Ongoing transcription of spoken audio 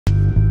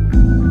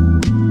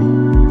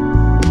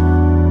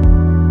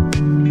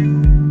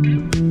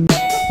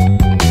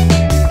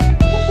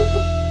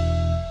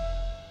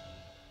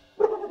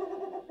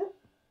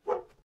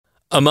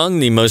Among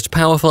the most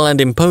powerful and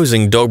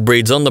imposing dog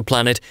breeds on the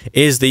planet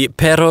is the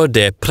Pera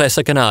De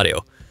Presa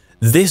Canario.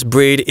 This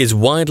breed is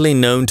widely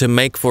known to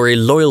make for a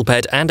loyal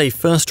pet and a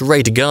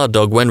first-rate guard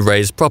dog when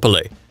raised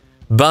properly.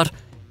 But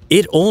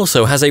it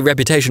also has a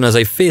reputation as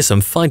a fearsome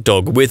fight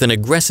dog with an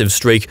aggressive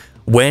streak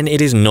when it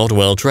is not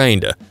well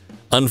trained.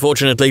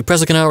 Unfortunately,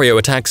 Presa Canario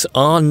attacks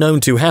are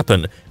known to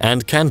happen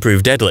and can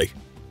prove deadly.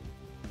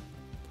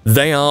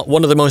 They are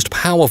one of the most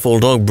powerful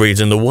dog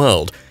breeds in the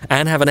world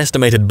and have an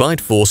estimated bite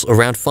force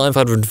around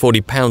 540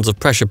 pounds of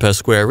pressure per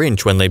square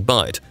inch when they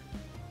bite.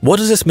 What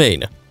does this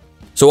mean?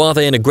 So are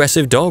they an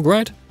aggressive dog,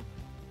 right?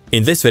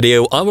 In this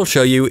video, I will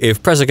show you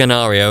if Presa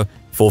Canario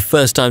for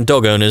first-time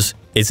dog owners,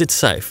 is it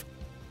safe?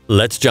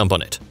 Let's jump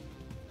on it.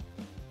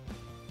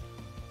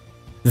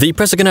 The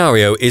Presa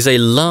Canario is a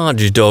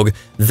large dog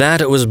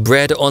that was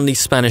bred on the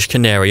Spanish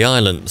Canary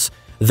Islands.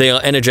 They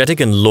are energetic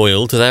and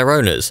loyal to their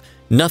owners.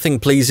 Nothing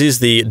pleases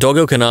the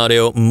Doggo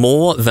Canario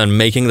more than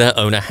making their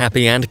owner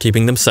happy and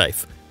keeping them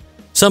safe.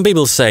 Some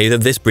people say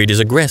that this breed is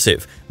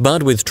aggressive,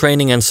 but with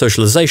training and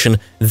socialization,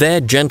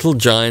 they're gentle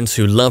giants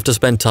who love to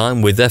spend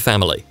time with their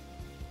family.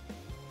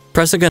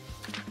 Presa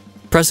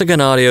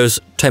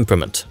Canario's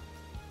temperament.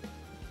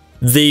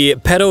 The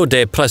Pera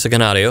De Presa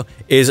Canario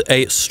is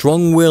a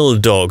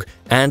strong-willed dog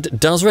and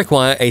does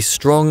require a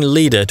strong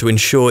leader to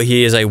ensure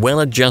he is a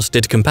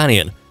well-adjusted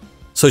companion.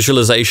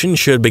 Socialization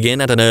should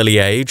begin at an early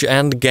age,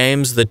 and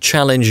games that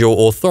challenge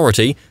your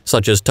authority,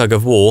 such as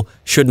tug-of-war,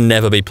 should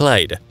never be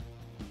played.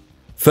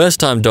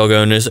 First-time dog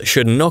owners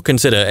should not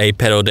consider a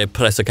Pera De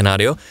Presa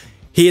Canario.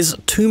 He is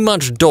too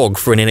much dog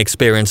for an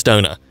inexperienced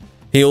owner.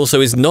 He also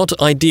is not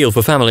ideal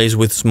for families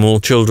with small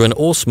children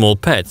or small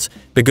pets.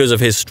 Because of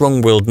his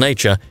strong-willed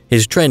nature,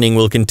 his training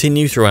will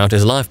continue throughout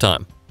his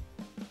lifetime.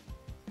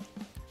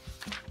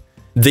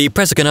 The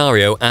Presa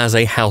Canario as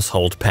a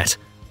household pet.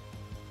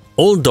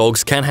 All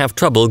dogs can have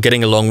trouble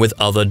getting along with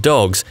other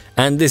dogs,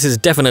 and this is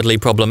definitely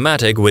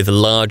problematic with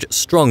large,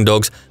 strong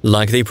dogs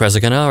like the Presa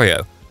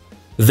Canario.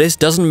 This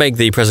doesn't make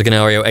the Presa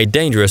Canario a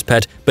dangerous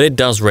pet, but it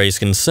does raise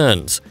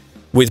concerns.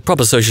 With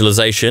proper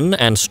socialization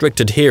and strict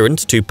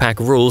adherence to pack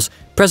rules,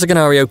 Presa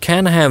Canario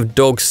can have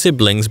dog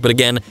siblings, but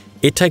again,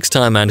 it takes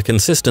time and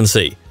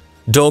consistency.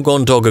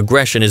 Dog-on-dog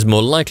aggression is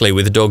more likely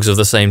with dogs of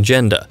the same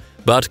gender,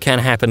 but can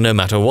happen no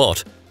matter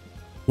what.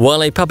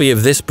 While a puppy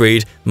of this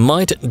breed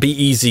might be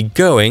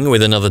easygoing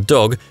with another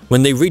dog,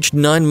 when they reach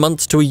 9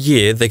 months to a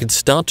year, they could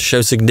start to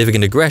show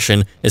significant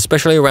aggression,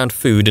 especially around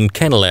food and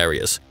kennel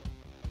areas.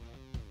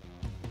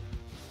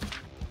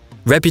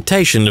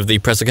 Reputation of the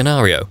Presa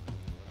Canario.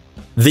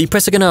 The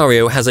Presa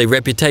Canario has a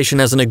reputation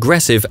as an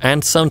aggressive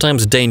and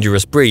sometimes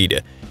dangerous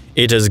breed.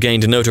 It has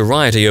gained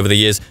notoriety over the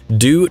years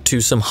due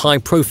to some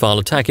high-profile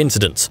attack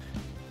incidents.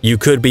 You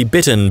could be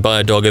bitten by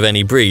a dog of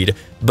any breed,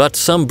 but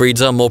some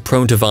breeds are more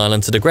prone to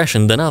violence and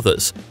aggression than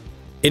others.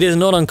 It is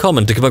not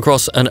uncommon to come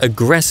across an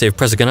aggressive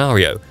Presa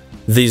Canario.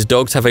 These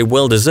dogs have a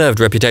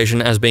well-deserved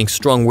reputation as being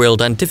strong-willed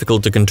and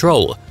difficult to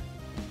control.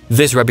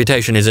 This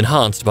reputation is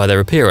enhanced by their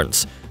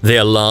appearance. They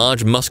are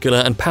large, muscular,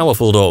 and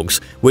powerful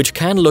dogs, which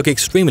can look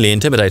extremely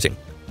intimidating.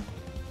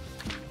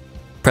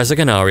 Presa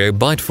Canario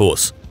bite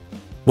force.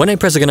 When a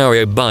Presa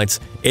Canario bites,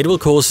 it will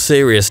cause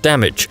serious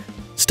damage.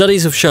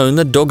 Studies have shown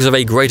that dogs of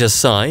a greater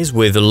size,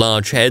 with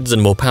large heads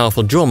and more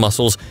powerful jaw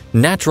muscles,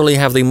 naturally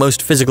have the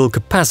most physical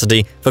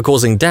capacity for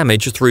causing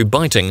damage through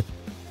biting.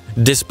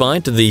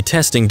 Despite the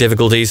testing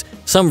difficulties,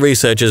 some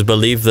researchers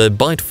believe the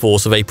bite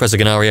force of a Presa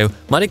Canario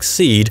might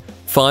exceed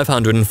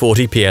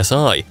 540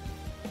 psi.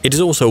 It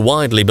is also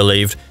widely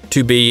believed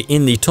to be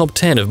in the top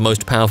 10 of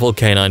most powerful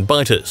canine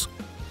biters.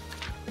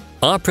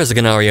 Are Presa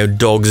Canario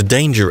dogs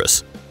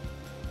dangerous?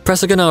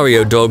 Presa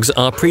Canario dogs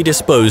are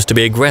predisposed to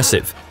be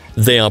aggressive.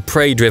 They are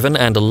prey-driven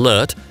and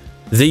alert.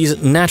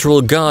 These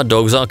natural guard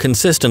dogs are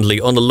consistently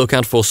on the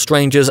lookout for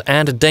strangers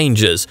and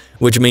dangers,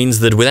 which means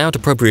that without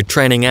appropriate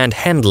training and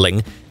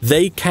handling,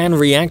 they can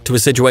react to a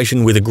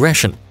situation with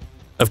aggression.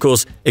 Of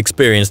course,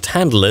 experienced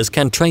handlers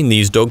can train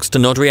these dogs to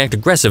not react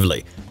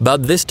aggressively,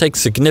 but this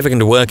takes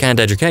significant work and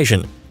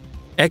education.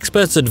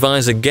 Experts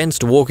advise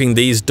against walking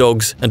these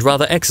dogs and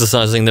rather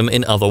exercising them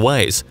in other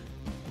ways.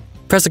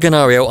 Presa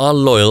Canario are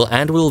loyal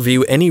and will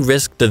view any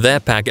risk to their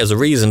pack as a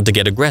reason to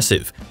get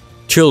aggressive.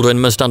 Children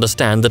must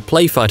understand that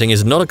play fighting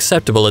is not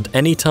acceptable at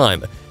any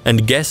time,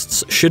 and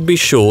guests should be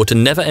sure to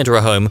never enter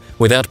a home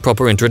without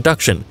proper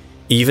introduction,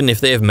 even if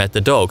they have met the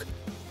dog.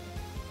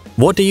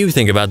 What do you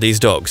think about these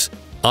dogs?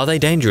 Are they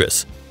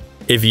dangerous?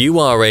 If you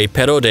are a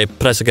Pera De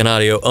Presa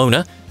Canario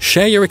owner,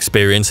 share your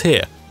experience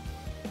here.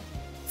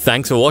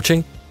 Thanks for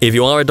watching. If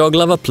you are a dog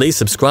lover, please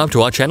subscribe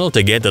to our channel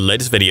to get the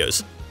latest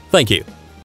videos. Thank you.